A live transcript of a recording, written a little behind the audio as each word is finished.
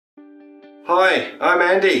Hi, I'm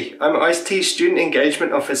Andy. I'm ICT Student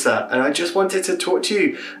Engagement Officer, and I just wanted to talk to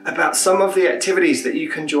you about some of the activities that you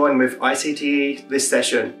can join with ICTE this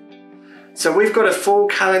session. So we've got a full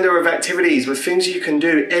calendar of activities with things you can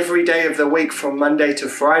do every day of the week from Monday to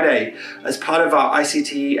Friday as part of our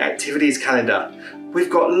ICTE activities calendar. We've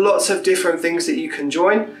got lots of different things that you can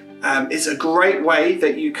join. It's a great way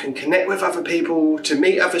that you can connect with other people, to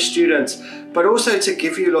meet other students, but also to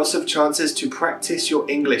give you lots of chances to practice your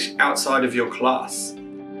English outside of your class.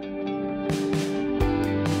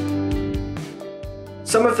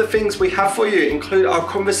 Some of the things we have for you include our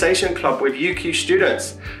conversation club with UQ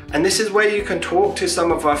students, and this is where you can talk to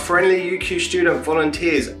some of our friendly UQ student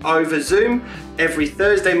volunteers over Zoom every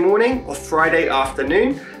Thursday morning or Friday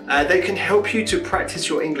afternoon. They can help you to practice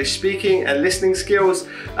your English speaking and listening skills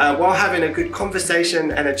while having a good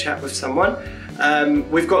conversation and a chat with someone.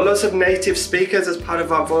 We've got lots of native speakers as part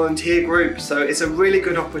of our volunteer group, so it's a really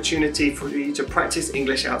good opportunity for you to practice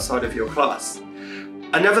English outside of your class.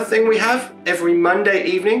 Another thing we have, every Monday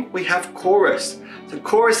evening, we have chorus. So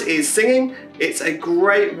chorus is singing. It's a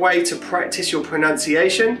great way to practice your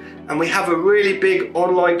pronunciation, and we have a really big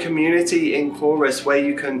online community in chorus where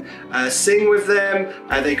you can sing with them.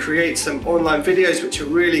 They create some online videos which are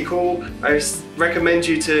really cool. I recommend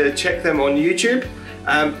you to check them on YouTube.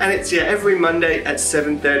 And it's every Monday at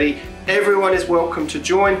 7:30. Everyone is welcome to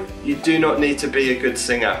join. You do not need to be a good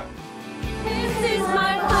singer. This is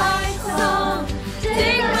my fight song.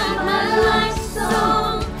 Take up my life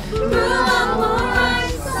song. Move up my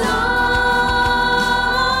right song.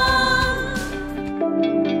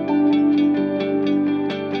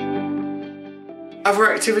 Other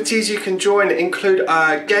activities you can join include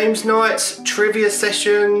games nights, trivia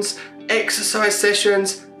sessions, exercise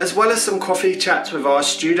sessions, as well as some coffee chats with our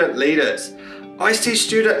student leaders. ICT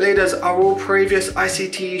student leaders are all previous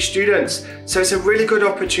ICTE students, so it's a really good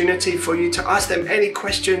opportunity for you to ask them any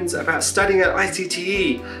questions about studying at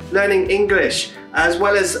ICTE, learning English, as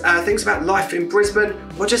well as things about life in Brisbane,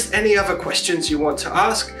 or just any other questions you want to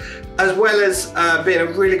ask, as well as being a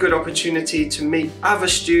really good opportunity to meet other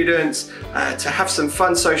students, to have some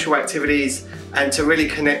fun social activities, and to really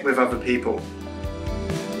connect with other people.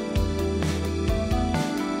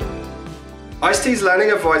 ICT's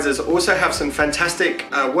Learning Advisors also have some fantastic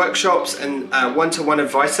workshops and one-to-one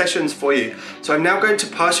advice sessions for you. So I'm now going to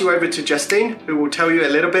pass you over to Justine, who will tell you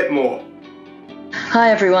a little bit more.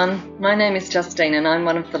 Hi everyone, my name is Justine and I'm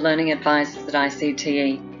one of the Learning Advisors at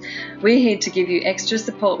ICTE. We're here to give you extra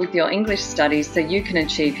support with your English studies so you can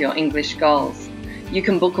achieve your English goals. You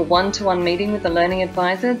can book a one-to-one meeting with a Learning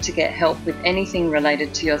Advisor to get help with anything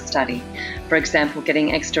related to your study. For example,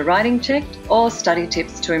 getting extra writing checked or study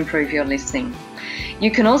tips to improve your listening. You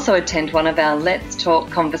can also attend one of our Let's Talk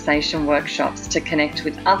conversation workshops to connect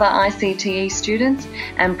with other ICTE students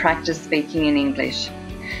and practice speaking in English.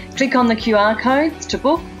 Click on the QR codes to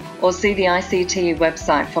book or see the ICTE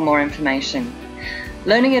website for more information.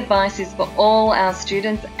 Learning advice is for all our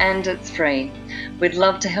students and it's free. We'd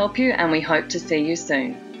love to help you and we hope to see you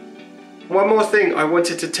soon. One more thing I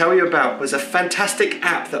wanted to tell you about was a fantastic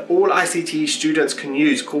app that all ICTE students can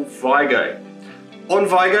use called Vigo. On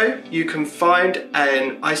Vigo, you can find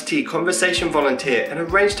an ICTE conversation volunteer and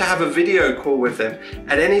arrange to have a video call with them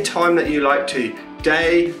at any time that you like to.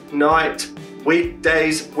 Day, night,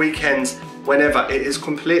 weekdays, weekends, whenever. It is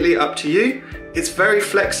completely up to you. It's very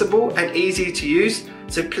flexible and easy to use,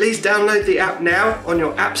 so please download the app now on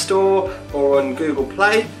your App Store or on Google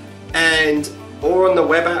Play or on the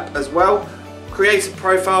web app as well. Create a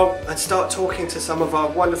profile and start talking to some of our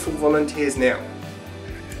wonderful volunteers now.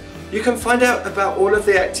 You can find out about all of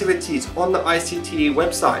the activities on the ICTE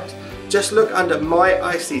website. Just look under My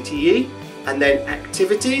ICTE and then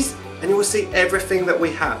Activities and you will see everything that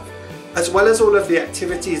we have. As well as all of the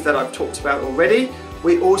activities that I've talked about already,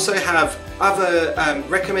 we also have other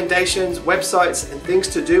recommendations, websites and things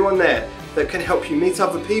to do on there that can help you meet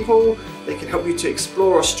other people, they can help you to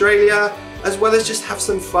explore Australia, as well as just have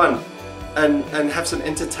some fun and have some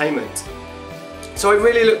entertainment. So I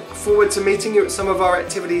really look forward to meeting you at some of our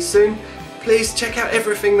activities soon. Please check out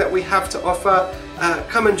everything that we have to offer.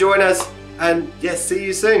 Come and join us and yes, see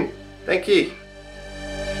you soon. Thank you.